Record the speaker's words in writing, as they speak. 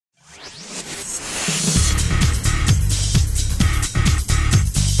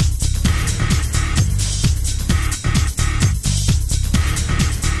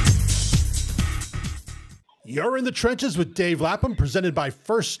You're in the trenches with Dave Lapham, presented by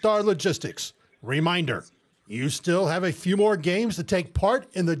First Star Logistics. Reminder, you still have a few more games to take part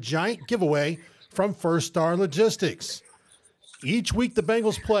in the giant giveaway from First Star Logistics. Each week the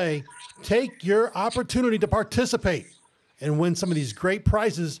Bengals play, take your opportunity to participate and win some of these great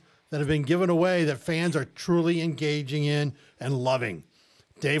prizes that have been given away that fans are truly engaging in and loving.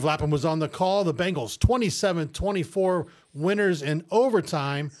 Dave Lapham was on the call. The Bengals 27-24 winners in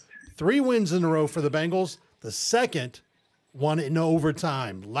overtime. 3 wins in a row for the Bengals. The second one in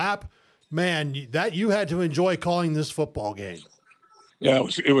overtime. Lap, man, that you had to enjoy calling this football game. Yeah,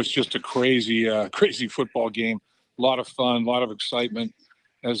 it was just a crazy football game. A lot of fun, a lot of excitement.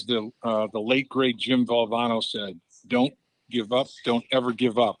 As the late great Jim Valvano said, "Don't give up, don't ever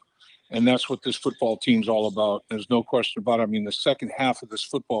give up." And that's what this football team's all about. There's no question about it. I mean, the second half of this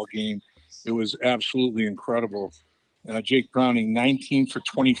football game, it was absolutely incredible. Jake Browning, 19 for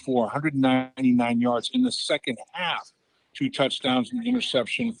 24, 199 yards in the second half, 2 touchdowns and an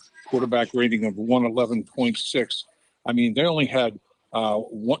interception, quarterback rating of 111.6. I mean, they only had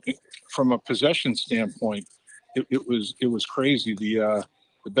one from a possession standpoint. It was crazy. The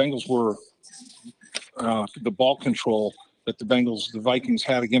Bengals were the ball control that the Vikings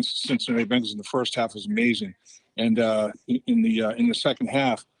had against the Cincinnati Bengals in the first half was amazing, and in the second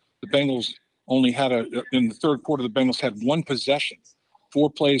half, the Bengals only had in the third quarter, the Bengals had 1 possession, 4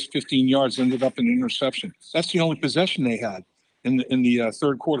 plays, 15 yards, ended up in an interception. That's the only possession they had in the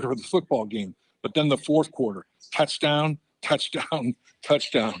third quarter of the football game. But then the fourth quarter, touchdown, touchdown,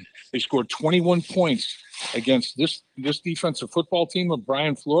 touchdown. They scored 21 points against this defensive football team of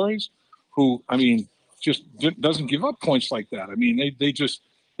Brian Flores, who, I mean, just doesn't give up points like that. I mean,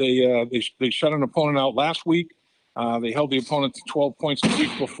 they shut an opponent out last week. They held the opponent to 12 points the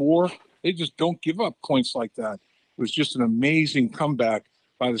week before. They just don't give up points like that. It was just an amazing comeback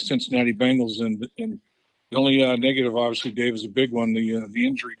by the Cincinnati Bengals. And the only negative, obviously, Dave, is a big one. The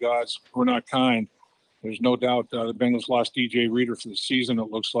injury gods were not kind. There's no doubt the Bengals lost DJ Reader for the season, it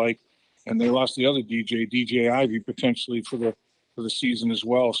looks like. And they lost the other DJ Ivey, potentially for the season as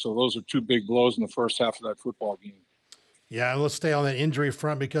well. So those are 2 big blows in the first half of that football game. Yeah, let's stay on that injury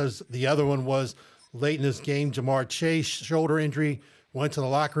front because the other one was late in this game. Jamar Chase, shoulder injury, went to the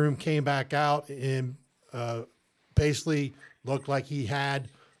locker room, came back out, and basically looked like he had,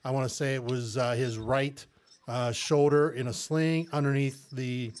 I want to say it was his right shoulder in a sling underneath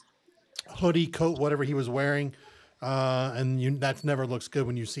the hoodie, coat, whatever he was wearing. That never looks good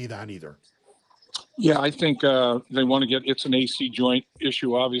when you see that either. Yeah, I think they want to it's an AC joint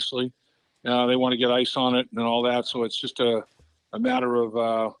issue, obviously. They want to get ice on it and all that. So it's just a matter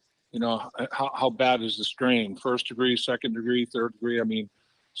of, how bad is the strain? 1st degree, 2nd degree, 3rd degree. I mean,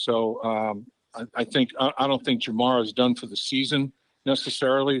 so I don't think Jamar is done for the season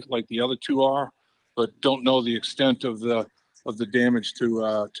necessarily like the other 2 are, but don't know the extent of the damage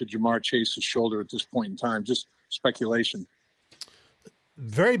to Jamar Chase's shoulder at this point in time. Just speculation.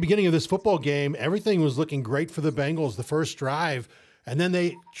 Very beginning of this football game, everything was looking great for the Bengals, the first drive, and then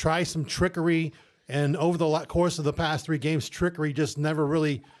they try some trickery, and over the course of the past 3 games, trickery just never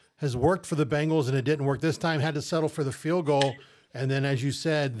really has worked for the Bengals, and it didn't work this time, had to settle for the field goal, and then, as you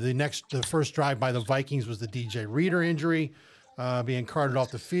said, the first drive by the Vikings was the DJ Reader injury, being carted off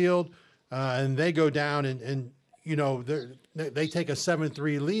the field, and they go down, and they take a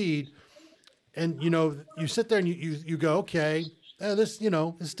 7-3 lead, and, you sit there and you go, okay, this,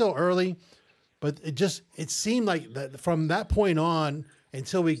 it's still early, but it seemed like that from that point on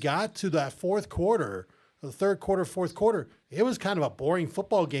until we got to that fourth quarter, the third quarter, fourth quarter, it was kind of a boring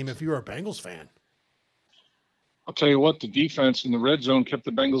football game if you were a Bengals fan. I'll tell you what, the defense in the red zone kept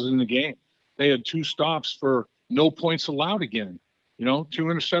the Bengals in the game. They had 2 stops for no points allowed again. 2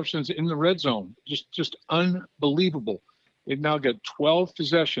 interceptions in the red zone. Just unbelievable. They've now got 12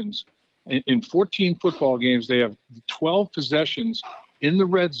 possessions. In 14 football games, they have 12 possessions in the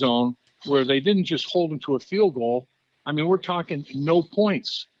red zone where they didn't just hold them to a field goal. I mean, we're talking no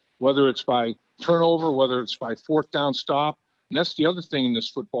points, whether it's by turnover, whether it's by 4th down stop. And that's the other thing in this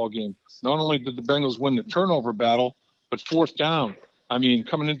football game. Not only did the Bengals win the turnover battle, but 4th down. I mean,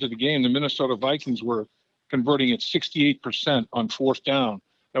 coming into the game, the Minnesota Vikings were converting at 68% on 4th down.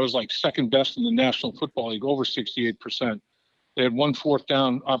 That was like 2nd best in the National Football League, over 68%. They had 1 4th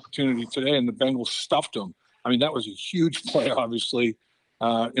down opportunity today, and the Bengals stuffed them. I mean, that was a huge play, obviously,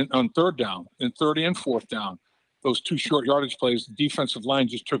 on 3rd down, and 3rd and 4th down. Those 2 short yardage plays, the defensive line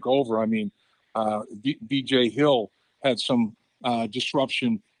just took over. I mean, BJ Hill had some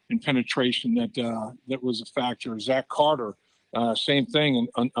disruption and penetration that was a factor. Zach Carter, same thing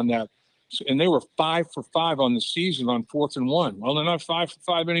on that. And they were 5 for 5 on the season on 4th and 1. Well, they're not 5 for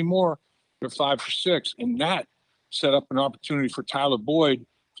 5 anymore. They're 5 for 6. And that set up an opportunity for Tyler Boyd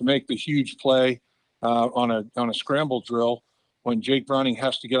to make the huge play on a scramble drill when Jake Browning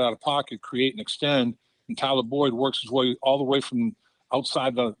has to get out of pocket, create and extend, and Tyler Boyd works his way all the way from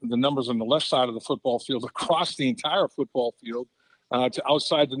outside the numbers on the left side of the football field across the entire football field to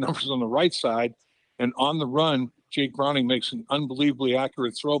outside the numbers on the right side. And on the run, Jake Browning makes an unbelievably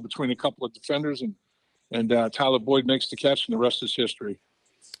accurate throw between a couple of defenders, and Tyler Boyd makes the catch, and the rest is history.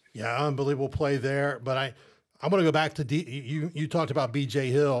 Yeah, unbelievable play there. But I'm going to go back to you talked about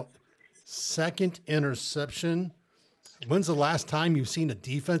B.J. Hill. Second interception. When's the last time you've seen a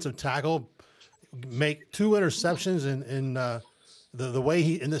defensive tackle make 2 interceptions in the way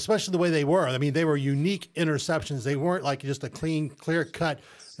he, and especially the way they were? I mean, they were unique interceptions. They weren't like just a clean, clear cut.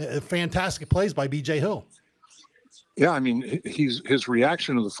 Fantastic plays by B.J. Hill. Yeah, I mean, his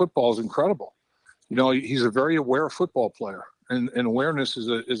reaction to the football is incredible. You know, he's a very aware football player, and awareness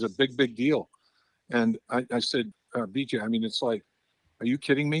is a big deal. And I said, BJ, I mean, it's like, are you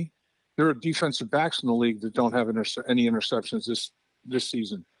kidding me? There are defensive backs in the league that don't have any interceptions this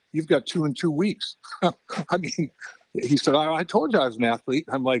season. You've got 2 in 2 weeks. I mean, he said, I told you I was an athlete.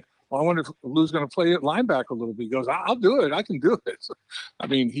 I'm like, well, I wonder if Lou's going to play at linebacker a little bit. He goes, I'll do it. I can do it. So, I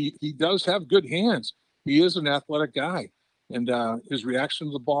mean, he does have good hands. He is an athletic guy. And his reaction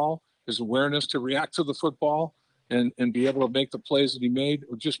to the ball, his awareness to react to the football and be able to make the plays that he made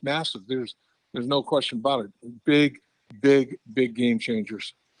were just massive. There's no question about it. Big game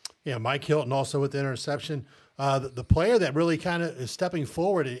changers. Yeah, Mike Hilton also with the interception. The player that really kind of is stepping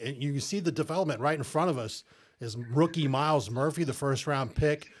forward, and you see the development right in front of us, is rookie Miles Murphy, the first-round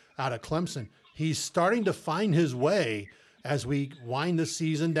pick out of Clemson. He's starting to find his way as we wind the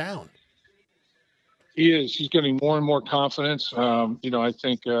season down. He is. He's getting more and more confidence. You know, I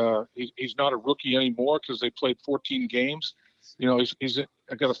think he's not a rookie anymore because they played 14 games. You know, he's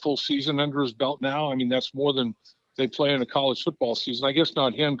got a full season under his belt now. I mean, that's more than they play in a college football season. I guess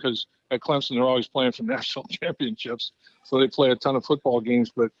not him, because at Clemson they're always playing for national championships, so they play a ton of football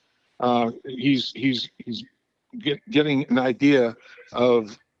games. But he's getting an idea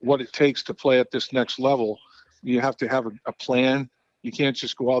of what it takes to play at this next level. You have to have a plan. You can't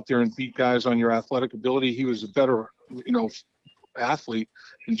just go out there and beat guys on your athletic ability. He was a better, you know, athlete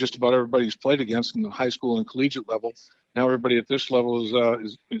than just about everybody he's played against in the high school and collegiate level. Now everybody at this level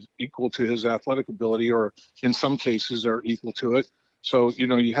is equal to his athletic ability, or in some cases are equal to it. So, you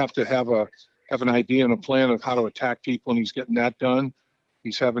know, you have to have an idea and a plan of how to attack people, and he's getting that done.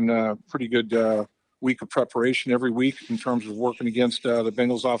 He's having a pretty good week of preparation every week in terms of working against the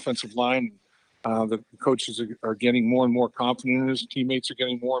Bengals offensive line. The coaches are getting more and more confident in his teammates are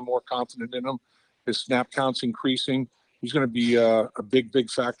getting more and more confident in him. His snap count's increasing. He's going to be a big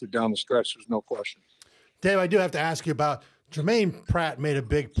factor down the stretch. There's no question. Dave, I do have to ask you about Jermaine Pratt made a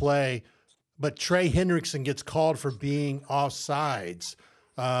big play, but Trey Hendrickson gets called for being offsides.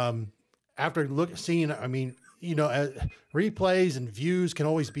 After seeing, I mean, you know, replays and views can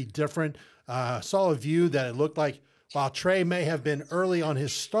always be different. Saw a view that it looked like while Trey may have been early on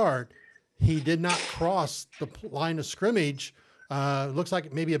his start, he did not cross the line of scrimmage. Looks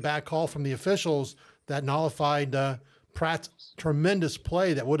like maybe a bad call from the officials that nullified Pratt's tremendous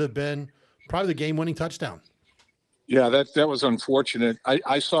play that would have been probably the game-winning touchdown. Yeah, that was unfortunate.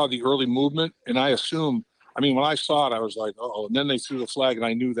 I saw the early movement, and I assumed, I mean, when I saw it, I was like, uh-oh. And then they threw the flag, and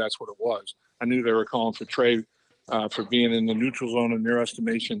I knew that's what it was. I knew they were calling for Trey for being in the neutral zone in their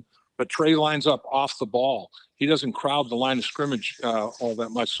estimation. But Trey lines up off the ball. He doesn't crowd the line of scrimmage all that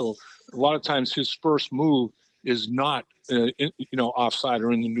much. So a lot of times his first move is not, offside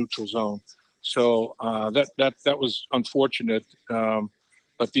or in the neutral zone. So that was unfortunate.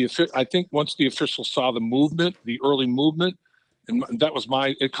 But I think once the officials saw the movement, the early movement, and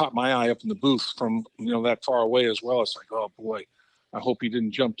it caught my eye up in the booth from, that far away as well. It's like, oh boy, I hope he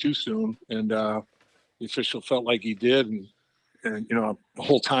didn't jump too soon. And the official felt like he did. And the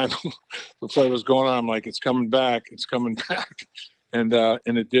whole time the play was going on, I'm like, it's coming back. And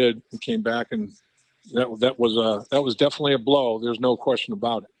it did. It came back, and that was definitely a blow. There's no question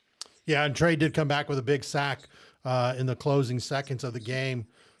about it. Yeah, and Trey did come back with a big sack in the closing seconds of the game,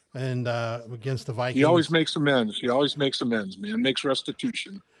 and against the Vikings. He always makes amends. Man. Makes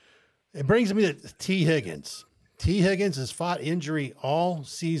restitution. It brings me to T. Higgins. T. Higgins has fought injury all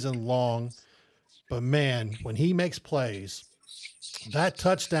season long, but man, when he makes plays, that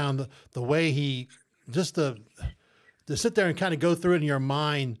touchdown, the way he just to sit there and kind of go through it in your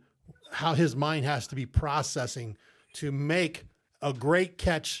mind, how his mind has to be processing to make a great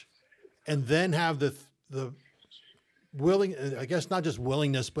catch, and then have the willing, I guess not just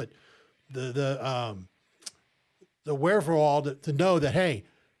willingness, but the wherewithal to know that, hey,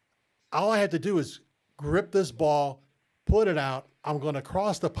 all I have to do is grip this ball, put it out. I'm going to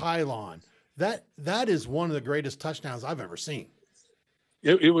cross the pylon. That is one of the greatest touchdowns I've ever seen.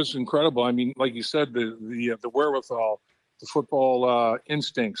 It was incredible. I mean, like you said, the wherewithal, the football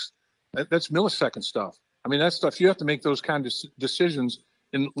instincts, that's millisecond stuff. I mean, that stuff, you have to make those kind of decisions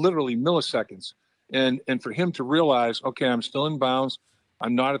in literally milliseconds. And for him to realize, okay, I'm still in bounds.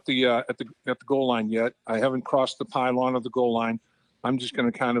 I'm not at the goal line yet. I haven't crossed the pylon of the goal line. I'm just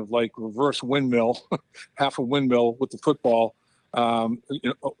going to kind of like reverse windmill, half a windmill with the football, and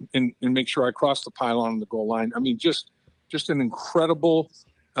make sure I cross the pylon of the goal line. I mean, just an incredible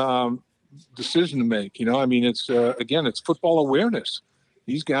decision to make. You know, I mean, it's again, it's football awareness.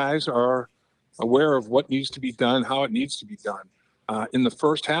 These guys are aware of what needs to be done, how it needs to be done. In the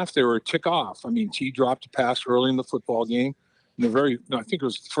first half, they were a tick off. I mean, T dropped a pass early in the football game. I think it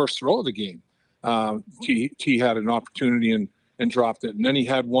was the first throw of the game. T had an opportunity and dropped it. And then he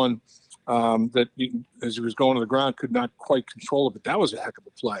had one that, as he was going to the ground, could not quite control it. But that was a heck of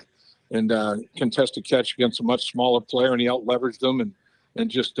a play. And contested catch against a much smaller player, and he out-leveraged them. And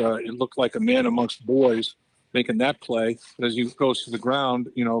just it looked like a man amongst boys making that play. But as he goes to the ground,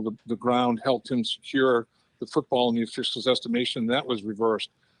 you know, the ground helped him secure the football in the official's estimation. That was reversed.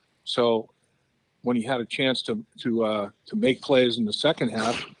 So when he had a chance to make plays in the second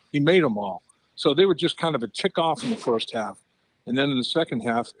half, he made them all. So they were just kind of a tick off in the first half. And then in the second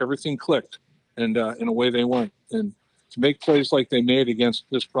half, everything clicked, and away they went. And to make plays like they made against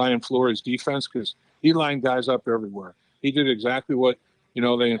this Brian Flores defense, because he lined guys up everywhere. He did exactly what, you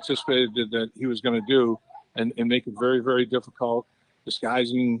know, they anticipated that he was going to do, and make it very, very difficult,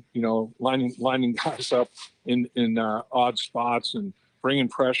 disguising, you know, lining guys up in odd spots and bringing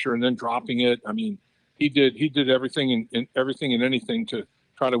pressure and then dropping it. I mean, he did everything and everything and anything to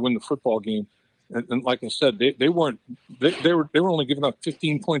try to win the football game. And like I said, they were only giving up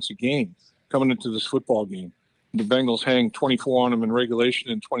 15 points a game coming into this football game. The Bengals hang 24 on them in regulation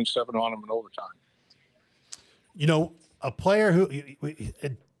and 27 on them in overtime. You know, a player who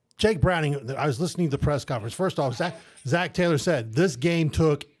Jake Browning, I was listening to the press conference. First off, Zach Taylor said this game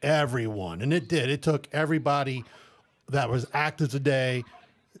took everyone, and it did. It took everybody that was active today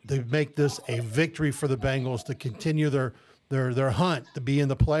to make this a victory for the Bengals to continue their hunt to be in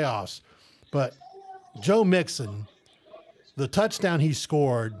the playoffs. But Joe Mixon, the touchdown he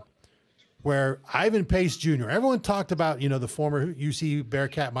scored, where Ivan Pace Jr., everyone talked about, you know, the former UC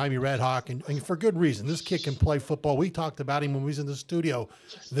Bearcat, Miami Redhawk, and for good reason. This kid can play football. We talked about him when we was in the studio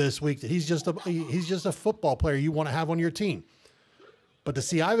this week, that he's just a football player you want to have on your team. But to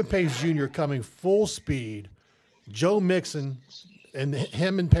see Ivan Pace Jr. coming full speed, Joe Mixon and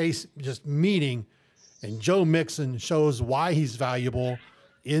him and Pace just meeting, and Joe Mixon shows why he's valuable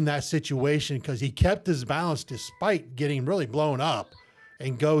in that situation, because he kept his balance despite getting really blown up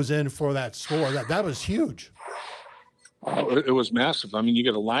and goes in for that score. That was huge. Oh, it was massive. I mean, you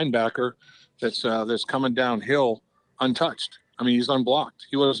get a linebacker that's coming downhill untouched. I mean, he's unblocked.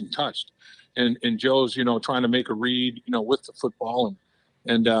 He wasn't touched. And Joe's, you know, trying to make a read, you know, with the football,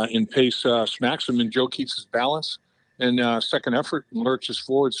 and Pace smacks him, and Joe keeps his balance. And second effort, lurches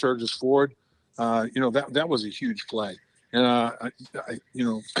forward, surges forward. You know, that was a huge play. And you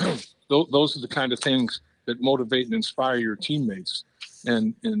know, those are the kind of things that motivate and inspire your teammates.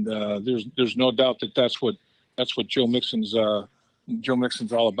 And there's no doubt that that's what Joe Mixon's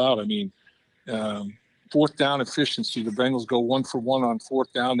all about. I mean, fourth down efficiency. The Bengals go 1 for 1 on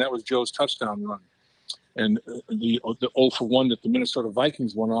fourth down. That was Joe's touchdown run. And the 0 for 1 that the Minnesota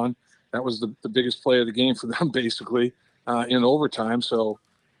Vikings went on, that was the biggest play of the game for them, basically, in overtime. So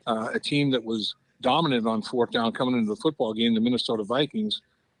a team that was dominant on fourth down coming into the football game, the Minnesota Vikings,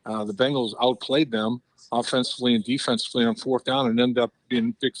 the Bengals outplayed them offensively and defensively on fourth down, and ended up being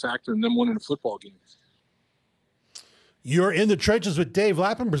a big factor in them winning the football game. You're in the trenches with Dave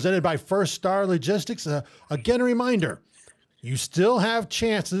Lapham, presented by First Star Logistics. Again, a reminder, you still have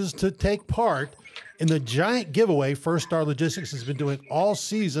chances to take part in the giant giveaway First Star Logistics has been doing all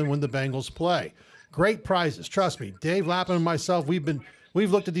season when the Bengals play. Great prizes. Trust me, Dave Lapham and myself,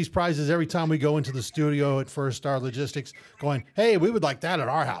 we've looked at these prizes every time we go into the studio at First Star Logistics going, hey, we would like that at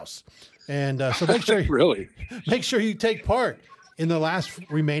our house. And so make sure make sure you take part in the last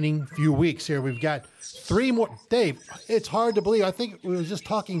remaining few weeks here. We've got 3 more. Dave, it's hard to believe. I think we were just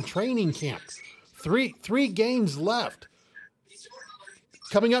talking training camp. Three games left.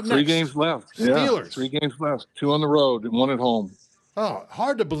 Coming up next. 3 games left. Steelers. Yeah, 3 games left. 2 on the road and 1 at home. Oh,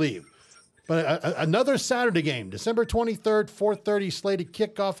 hard to believe. But another Saturday game, December 23rd, 4:30 slated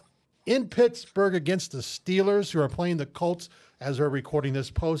kickoff in Pittsburgh against the Steelers, who are playing the Colts as we're recording this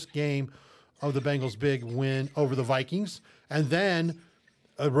post game of the Bengals' big win over the Vikings. And then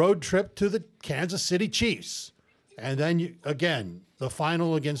a road trip to the Kansas City Chiefs. And then, again, the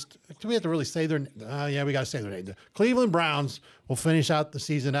final against – do we have to really say their yeah, we got to say their name. The Cleveland Browns will finish out the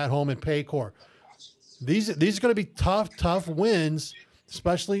season at home in Paycor. These are going to be tough wins,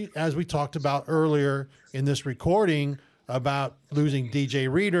 especially as we talked about earlier in this recording about losing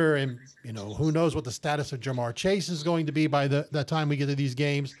DJ Reader. And, who knows what the status of Jamar Chase is going to be by the time we get to these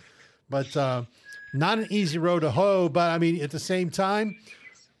games. But not an easy road to hoe. But, I mean, at the same time,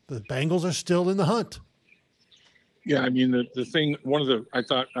 the Bengals are still in the hunt. Yeah, I mean, the thing,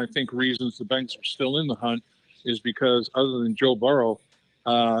 I think reasons the Bengals are still in the hunt is because other than Joe Burrow,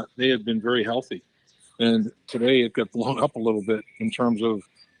 they have been very healthy. And today it got blown up a little bit in terms of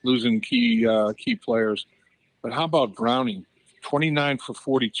losing key players. But how about Browning? 29 for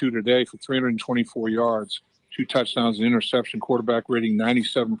 42 today for 324 yards, 2 touchdowns, an interception, quarterback rating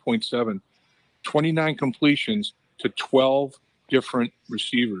 97.7, 29 completions to 12 different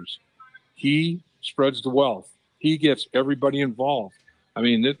receivers. He spreads the wealth. He gets everybody involved. I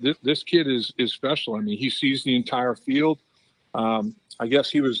mean, this kid is special. I mean, he sees the entire field. I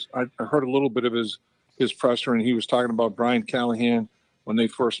guess I heard a little bit of his presser, and he was talking about Brian Callahan when they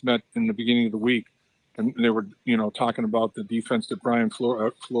first met in the beginning of the week. And they were, talking about the defense that Brian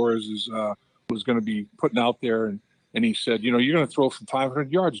Flores was going to be putting out there. And he said, you're going to throw for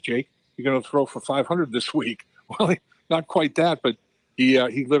 500 yards, Jake. You're going to throw for 500 this week. Well, not quite that, but he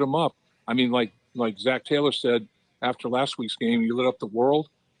lit him up. I mean, like Zach Taylor said after last week's game, he lit up the world.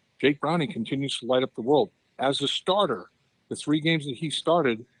 Jake Browning continues to light up the world. As a starter, the 3 games that he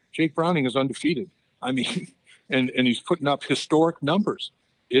started, Jake Browning is undefeated. I mean, and he's putting up historic numbers.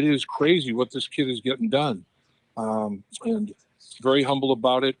 It is crazy what this kid is getting done. And very humble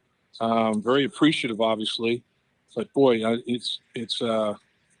about it. Very appreciative, obviously. But boy, he's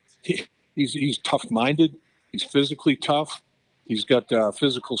tough-minded. He's physically tough. He's got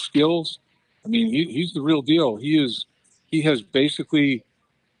physical skills. I mean, he's the real deal. He has basically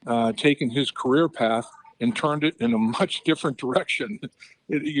taken his career path and turned it in a much different direction.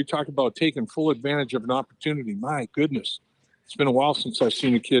 You talk about taking full advantage of an opportunity. My goodness. It's been a while since I've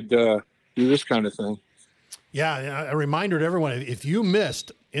seen a kid do this kind of thing. Yeah, a reminder to everyone, if you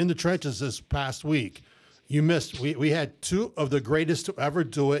missed in the trenches this past week, you missed. We had 2 of the greatest to ever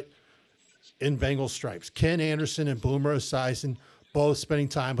do it in Bengals stripes. Ken Anderson and Boomer Esiason both spending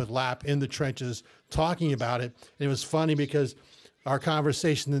time with Lap in the trenches talking about it. And it was funny because our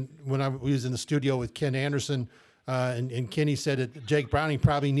conversation when I was in the studio with Ken Anderson and Kenny said that Jake Browning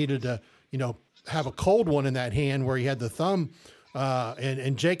probably needed to, have a cold one in that hand where he had the thumb.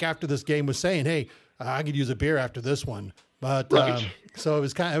 And Jake after this game was saying, hey, I could use a beer after this one. But right. So it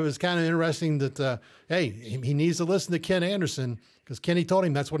was kind of interesting that, hey, he needs to listen to Ken Anderson because Kenny told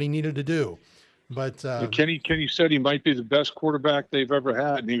him that's what he needed to do. But Kenny said he might be the best quarterback they've ever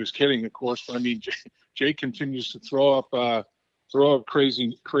had, and he was kidding, of course. But I mean, Jake continues to throw up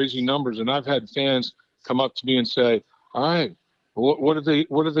crazy numbers, and I've had fans come up to me and say, "All right, what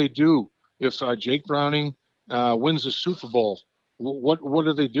do they do if Jake Browning wins the Super Bowl? What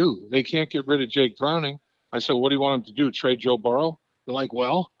do they do? They can't get rid of Jake Browning." I said, "What do you want him to do? Trade Joe Burrow?" They're like,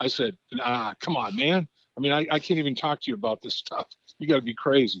 "Well," I said, come on, man. I mean, I can't even talk to you about this stuff. You got to be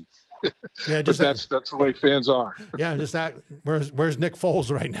crazy." Yeah, but that's the way fans are. Yeah, just that. Where's Nick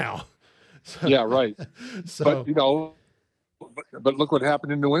Foles right now? So, yeah, right. So, but look what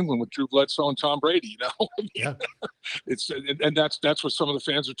happened in New England with Drew Bledsoe and Tom Brady. Yeah, and that's what some of the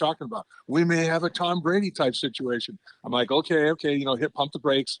fans are talking about. We may have a Tom Brady type situation. I'm like, okay, pump the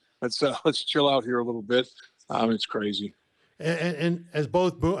brakes. Let's chill out here a little bit. It's crazy. And as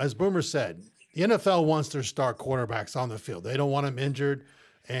Boomer said, the NFL wants their star quarterbacks on the field. They don't want them injured.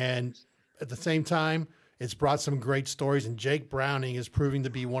 And at the same time, it's brought some great stories. And Jake Browning is proving to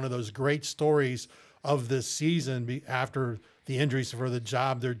be one of those great stories of this season after the injuries for the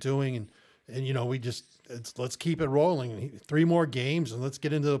job they're doing. And let's keep it rolling. 3 more games and let's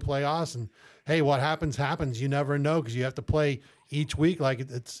get into the playoffs. And hey, what happens. You never know because you have to play each week like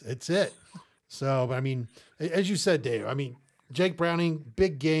it's it. So, I mean, as you said, Dave, I mean, Jake Browning,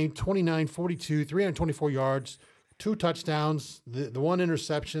 big game, 29-42, 324 yards, 2 touchdowns, the 1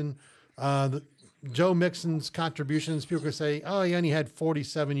 interception. Joe Mixon's contributions, people could say, oh, he only had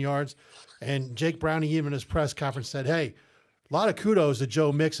 47 yards. And Jake Browning, even in his press conference, said, hey, a lot of kudos to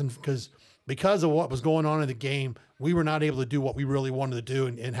Joe Mixon because of what was going on in the game, we were not able to do what we really wanted to do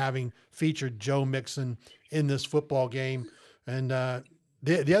and having featured Joe Mixon in this football game. And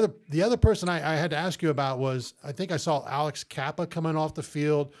the other person I had to ask you about was, I think I saw Alex Kappa coming off the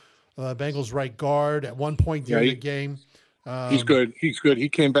field, Bengals right guard at one point during the game. He's good. He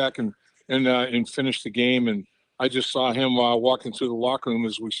came back and finished the game. And I just saw him walking through the locker room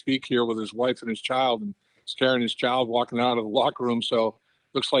as we speak here with his wife and his child, and he's carrying his child walking out of the locker room. So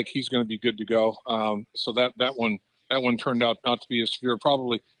looks like he's going to be good to go. So that one turned out not to be as severe.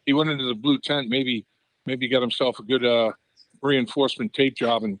 Probably he went into the blue tent, maybe got himself a good reinforcement tape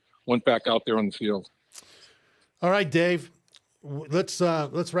job and went back out there on the field. All right, Dave, let's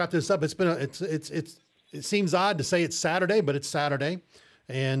wrap this up. It's been it seems odd to say it's Saturday, but it's Saturday,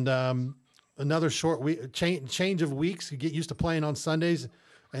 and another short week, change of weeks. You get used to playing on Sundays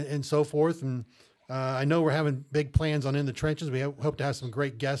and so forth. And I know we're having big plans on In the Trenches. We hope to have some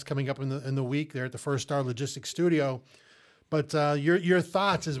great guests coming up in the week there at the First Star Logistics Studio. But your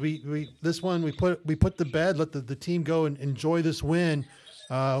thoughts as we put to bed, let the team go and enjoy this win,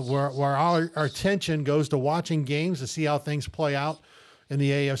 where our attention goes to watching games to see how things play out in the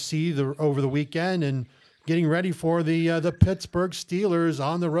AFC over the weekend, and getting ready for the Pittsburgh Steelers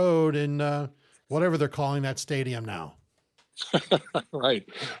on the road in whatever they're calling that stadium now. Right.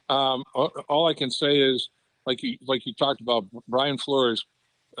 All I can say is, like you talked about, Brian Flores.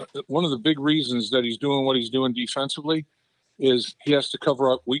 One of the big reasons that he's doing what he's doing defensively is he has to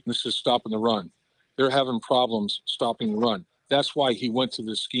cover up weaknesses stopping the run. They're having problems stopping the run. That's why he went to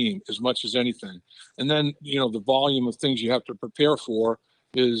this scheme as much as anything. And then, the volume of things you have to prepare for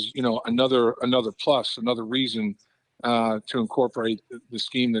is, another plus, another reason to incorporate the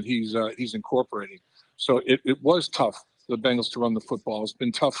scheme that he's incorporating. So it was tough for the Bengals to run the football. It's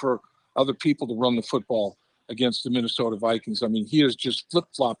been tough for other people to run the football against the Minnesota Vikings. I mean, he has just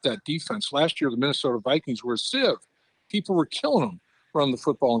flip-flopped that defense. Last year, the Minnesota Vikings were a sieve. People were killing them running the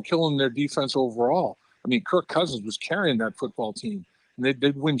football and killing their defense overall. I mean, Kirk Cousins was carrying that football team, and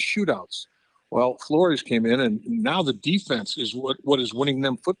they'd win shootouts. Well, Flores came in, and now the defense is what is winning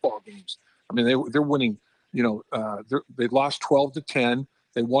them football games. I mean, they're winning. They lost 12-10.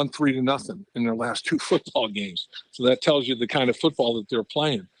 They won 3-0 in their last two football games. So that tells you the kind of football that they're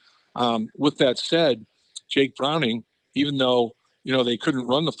playing. With that said, Jake Browning, even though they couldn't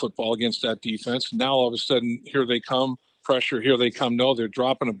run the football against that defense, now all of a sudden here they come, pressure, here they come. No, they're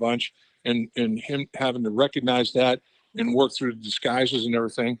dropping a bunch. And him having to recognize that and work through the disguises and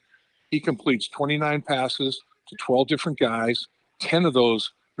everything, he completes 29 passes to 12 different guys. 10 of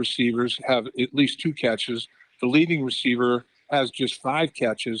those receivers have at least 2 catches. The leading receiver has just 5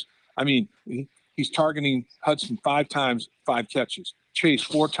 catches. I mean, he's targeting Hudson 5 times, 5 catches. Chase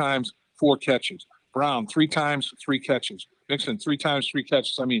 4 times, 4 catches. Brown 3 times, 3 catches. Mixon 3 times, 3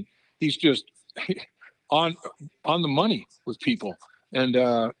 catches. I mean, he's just on the money with people. And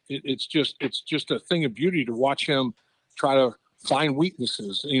it's just a thing of beauty to watch him try to find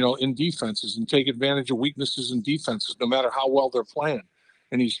weaknesses, in defenses and take advantage of weaknesses in defenses, no matter how well they're playing.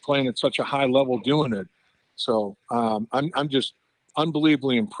 And he's playing at such a high level doing it. So I'm just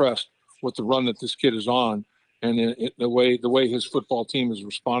unbelievably impressed with the run that this kid is on, and the way his football team has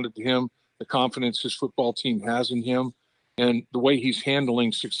responded to him, the confidence his football team has in him, and the way he's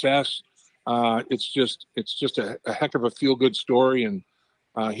handling success. It's just a heck of a feel-good story, and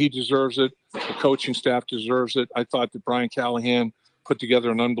he deserves it. The coaching staff deserves it. I thought that Brian Callahan put together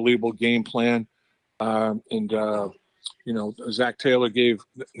an unbelievable game plan, and Zach Taylor gave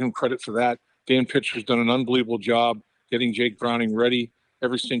him credit for that. Dan Pitcher's done an unbelievable job getting Jake Browning ready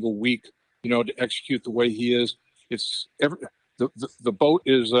every single week, to execute the way he is. It's the boat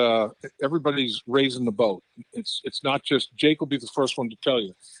is everybody's raising the boat. It's not just Jake will be the first one to tell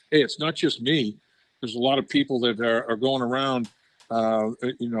you, hey, it's not just me. There's a lot of people that are going around,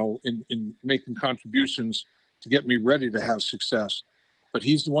 in making contributions to get me ready to have success. But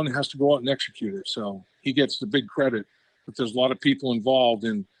he's the one that has to go out and execute it. So he gets the big credit. But there's a lot of people involved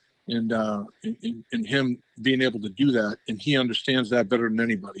in him being able to do that, and he understands that better than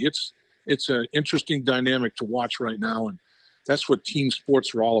anybody. It's an interesting dynamic to watch right now, and that's what team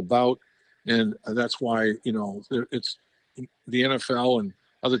sports are all about, and that's why it's the NFL and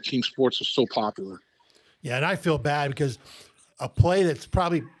other team sports are so popular. Yeah, and I feel bad because a play that's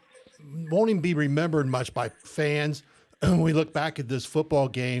probably won't even be remembered much by fans when we look back at this football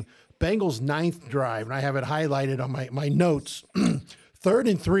game, Bengals' 9th drive, and I have it highlighted on my notes.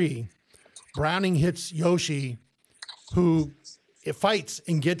 3rd and 3, Browning hits Yoshi, who fights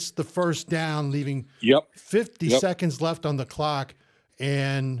and gets the first down, leaving 50 seconds left on the clock.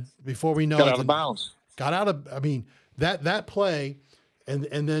 And before we know got out of bounds. That play, and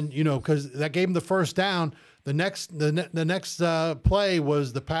then because that gave him the first down. The next play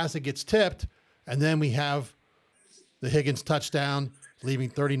was the pass that gets tipped, and then we have the Higgins touchdown, leaving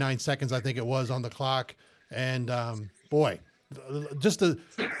 39 seconds, I think it was, on the clock. And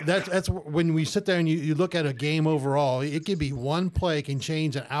that's when we sit there and you look at a game overall, it could be one play can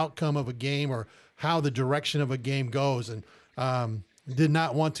change an outcome of a game or how the direction of a game goes. And did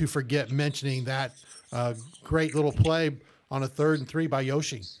not want to forget mentioning that great little play on a 3rd and 3 by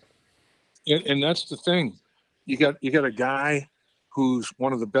Yoshi. And that's the thing. You got a guy who's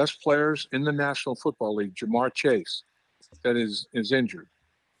one of the best players in the National Football League, Jamar Chase, that is injured.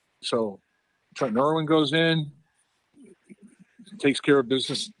 So Trent Irwin goes in, takes care of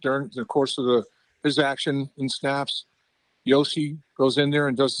business during the course of his action and snaps. Yoshi goes in there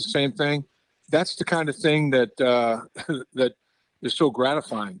and does the same thing. That's the kind of thing that that is so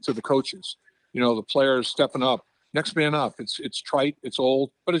gratifying to the coaches. The players stepping up, next man up. It's trite, it's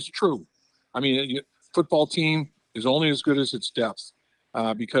old, but it's true. I mean, football team is only as good as its depth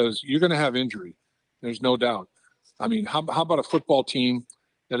because you're going to have injury. There's no doubt. I mean, how about a football team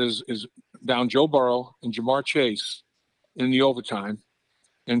that is down Joe Burrow and Jamar Chase in the overtime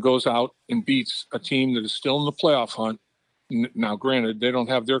and goes out and beats a team that is still in the playoff hunt? Now, granted, they don't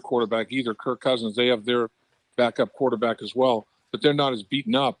have their quarterback either, Kirk Cousins. They have their backup quarterback as well, but they're not as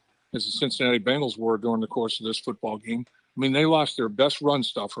beaten up as the Cincinnati Bengals were during the course of this football game. I mean, they lost their best run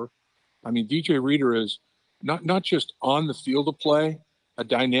stuffer. I mean, DJ Reader is not just on the field of play, a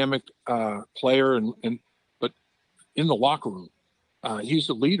dynamic player, but in the locker room, he's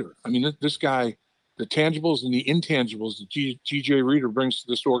a leader. I mean, this guy, the tangibles and the intangibles that DJ Reader brings to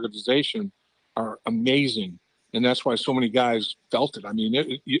this organization are amazing. And that's why so many guys felt it. I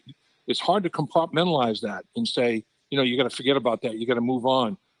mean, it's hard to compartmentalize that and say, you got to forget about that. You got to move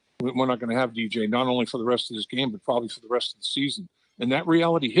on. We're not going to have DJ, not only for the rest of this game, but probably for the rest of the season. And that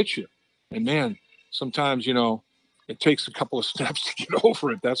reality hits you. And, man, sometimes, it takes a couple of steps to get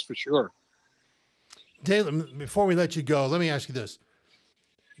over it. That's for sure. Dave, before we let you go, let me ask you this.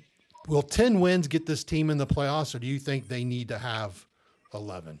 Will 10 wins get this team in the playoffs, or do you think they need to have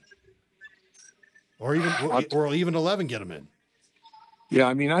 11? Or even 11 get them in? Yeah,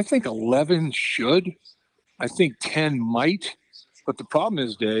 I mean, I think 11 should. I think 10 might. But the problem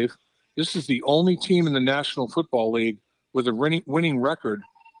is, Dave, this is the only team in the National Football League with a winning record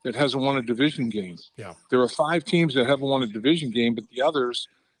that hasn't won a division game. Yeah. There are 5 teams that haven't won a division game, but the others,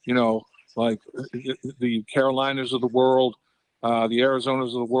 like the Carolinas of the world, the Arizonas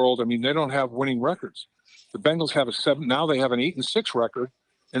of the world, I mean, they don't have winning records. The Bengals have now they have an 8-6 record,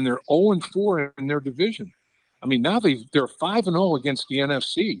 and they're 0-4 in their division. I mean, now they're 5-0 against the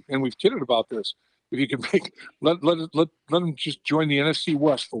NFC, and we've kidded about this. If you can let them just join the NFC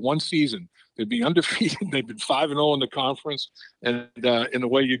West for one season, they'd be undefeated. They've been 5-0 in the conference, and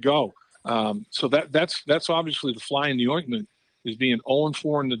away you go. So that's obviously the fly in the ointment, is being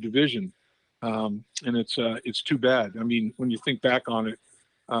 0-4 in the division, and it's too bad. I mean, when you think back on it,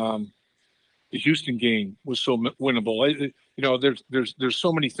 the Houston game was so winnable. There's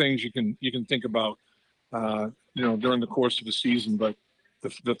so many things you can think about, during the course of the season. But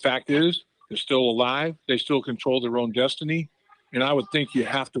the fact is, they're still alive. They still control their own destiny, and I would think you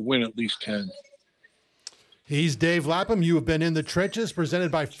have to win at least 10. He's Dave Lapham. You have been in the trenches,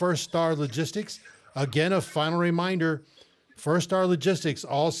 presented by First Star Logistics. Again, a final reminder: First Star Logistics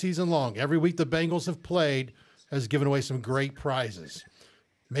all season long. Every week the Bengals have played has given away some great prizes.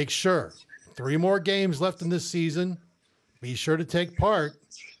 Make sure. 3 more games left in this season. Be sure to take part.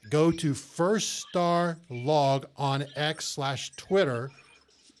 Go to First Star Log on X/Twitter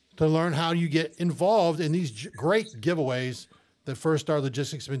to learn how you get involved in these great giveaways that First Star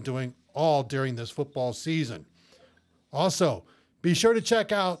Logistics has been doing all during this football season. Also, be sure to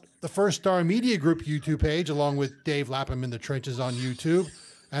check out the First Star Media Group YouTube page, along with Dave Lapham in the Trenches on YouTube,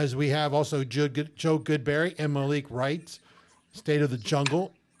 as we have also Joe Goodberry and Malik Wright's State of the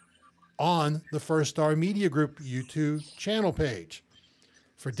Jungle on the First Star Media Group YouTube channel page.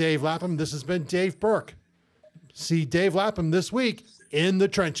 For Dave Lapham, this has been Dave Burke. See Dave Lapham this week in the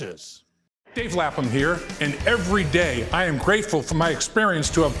trenches. Dave Lapham here, and every day I am grateful for my experience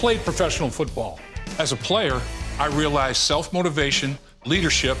to have played professional football. As a player, I realize self-motivation,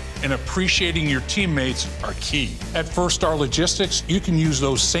 leadership, and appreciating your teammates are key. At First Star Logistics, you can use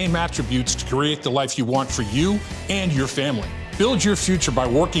those same attributes to create the life you want for you and your family. Build your future by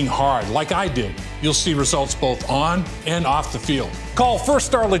working hard like I did. You'll see results both on and off the field. Call First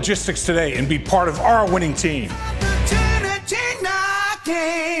Star Logistics today and be part of our winning team. Opportunity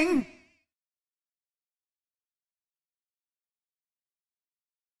knocking.